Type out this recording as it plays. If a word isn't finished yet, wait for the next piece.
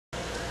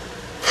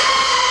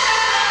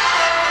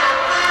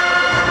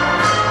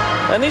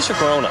And these are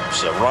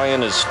grown-ups.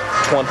 Ryan is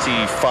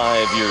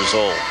 25 years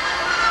old.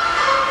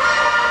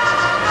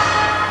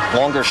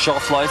 Longer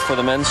shelf life for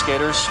the men's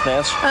skaters,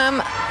 Nance?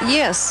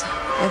 Yes,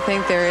 I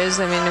think there is.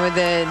 I mean,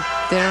 they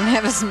don't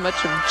have as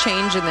much of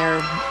change in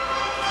their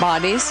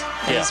bodies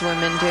as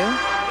women do.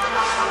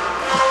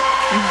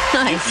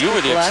 Nice. You were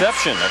the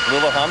exception at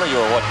Lillehammer. You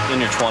were what, in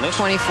your 20s?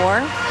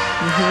 24.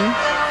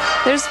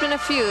 There's been a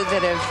few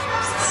that have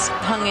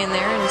hung in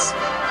there and,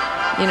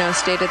 you know,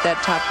 stayed at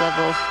that top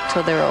level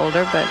till they were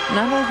older, but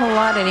not a whole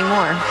lot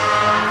anymore.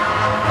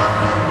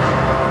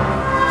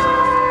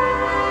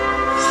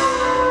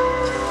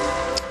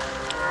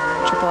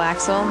 Triple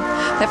axel.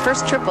 That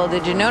first triple,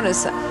 did you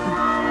notice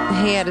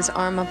he had his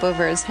arm up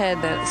over his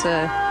head? That's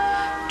a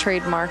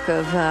trademark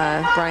of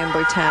Brian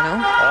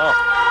Boitano. Oh.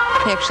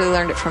 He actually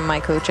learned it from my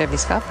coach, Evie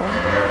Scoffel.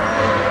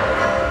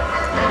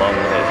 Among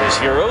his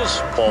heroes,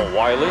 Paul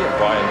Wiley and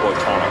Brian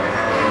Boitano.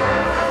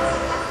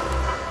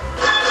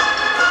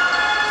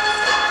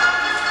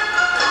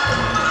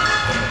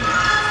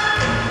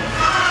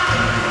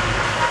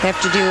 They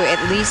have to do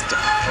at least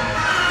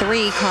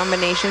 3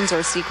 combinations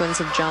or sequence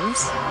of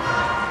jumps.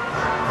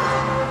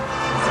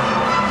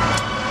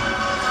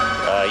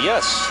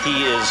 Yes,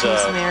 he is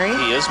married.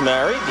 He is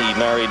married. He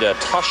married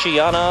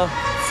Tashiana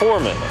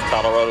Foreman of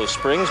Colorado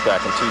Springs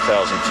back in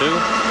 2002,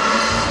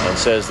 and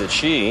says that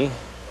she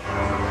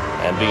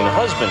and being a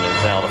husband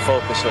is now the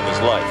focus of his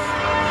life.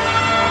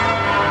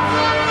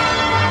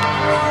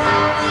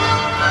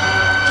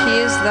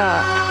 He is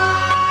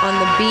on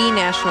the B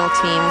national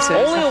team, so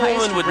only a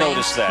woman would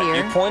notice that.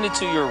 Here. You pointed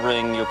to your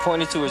ring. You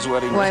pointed to his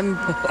wedding ring.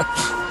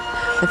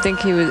 I think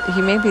he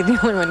may be the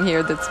only one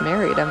here that's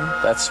married.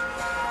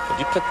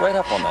 You picked right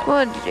up on that.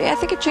 Well, I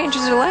think it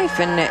changes your life,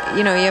 and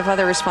you know, you have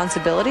other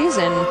responsibilities,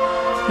 and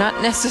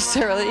not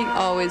necessarily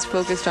always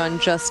focused on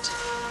just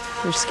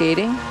your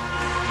skating.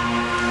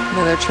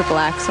 Another triple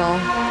axel.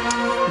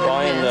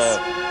 Brian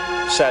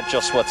sat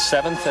just what,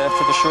 7th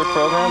after the short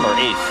program, or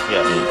 8th?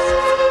 Yeah. 8th.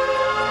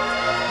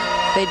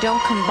 They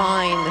don't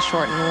combine the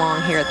short and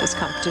long here at this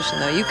competition,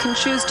 though. You can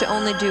choose to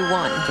only do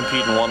one.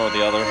 Compete in one or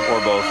the other, or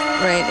both.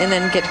 Right, and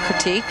then get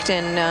critiqued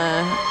and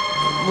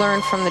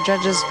learn from the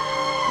judges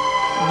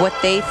what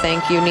they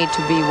think you need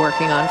to be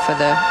working on for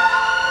the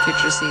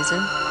future season.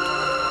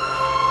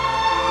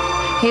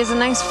 He has a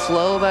nice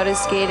flow about his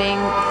skating.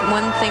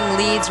 One thing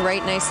leads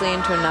right nicely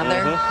into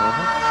another.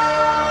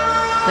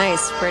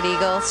 Nice spread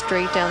eagle,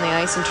 straight down the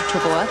ice into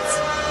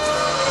triplets.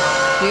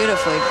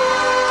 Beautifully.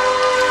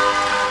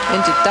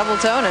 Into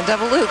double toe and a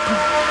double loop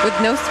with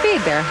no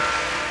speed there.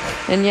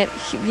 And yet,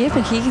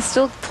 but he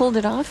still pulled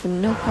it off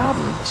and no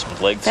problem.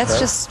 That's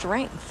just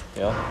strength.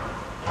 Yeah.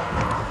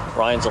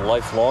 Ryan's a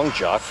lifelong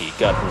jock. He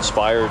got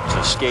inspired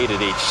to skate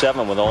at age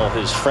 7 when all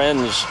his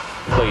friends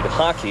played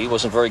hockey. He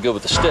wasn't very good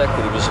with the stick,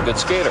 but he was a good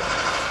skater.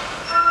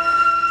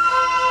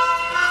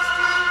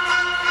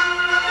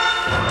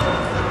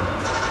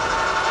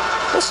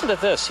 Listen to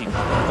this. He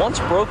once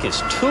broke his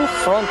 2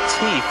 front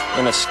teeth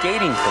in a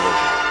skating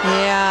collision.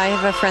 Yeah, I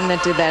have a friend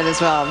that did that as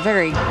well.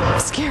 Very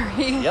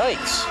scary.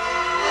 Yikes.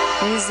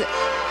 He's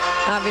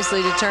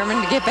obviously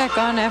determined to get back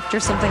on after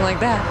something like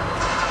that.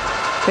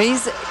 But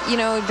he's, you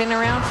know, been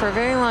around for a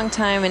very long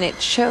time, and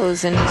it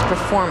shows in his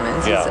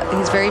performance. Yeah.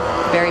 He's very,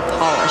 very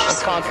polished.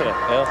 He's confident,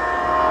 yeah.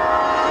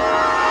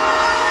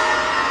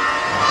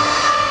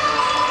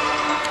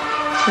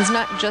 It's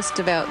not just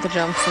about the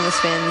jumps and the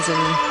spins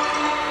and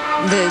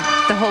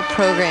the whole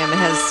program.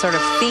 It has sort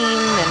of theme,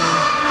 and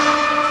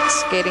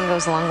skating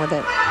goes along with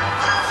it.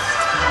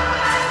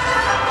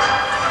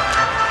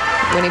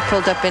 When he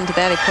pulled up into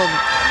that, he pulled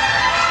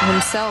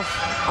himself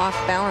off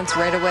balance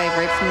right away,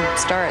 right from the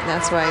start, and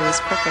that's why he was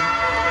crooked.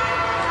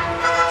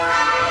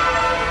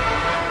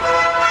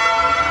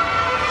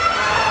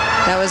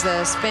 That was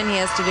a spin. He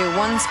has to do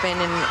 1 spin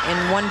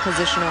in 1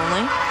 position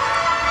only.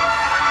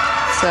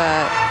 It's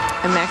a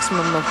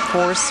maximum of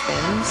 4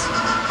 spins.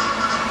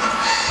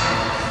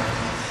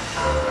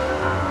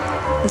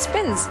 The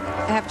spins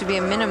have to be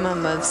a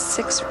minimum of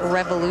 6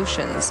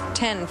 revolutions,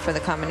 10 for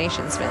the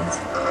combination spins.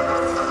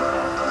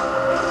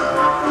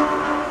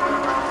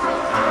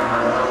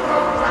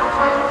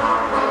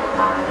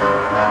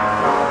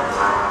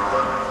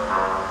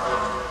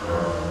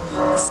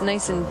 It's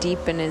nice and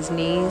deep in his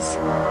knees.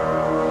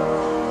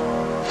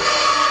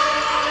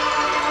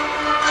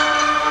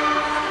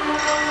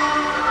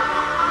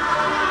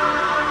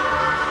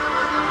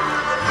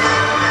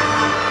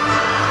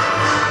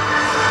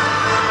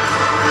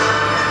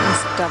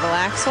 Double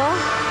axel,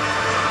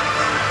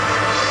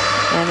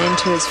 and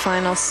into his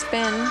final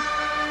spin.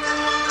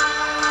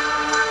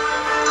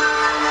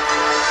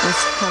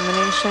 This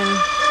combination.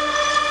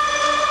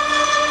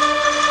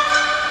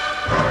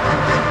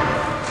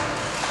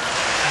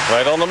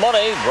 Right on the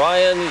money,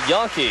 Brian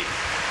Jahnke.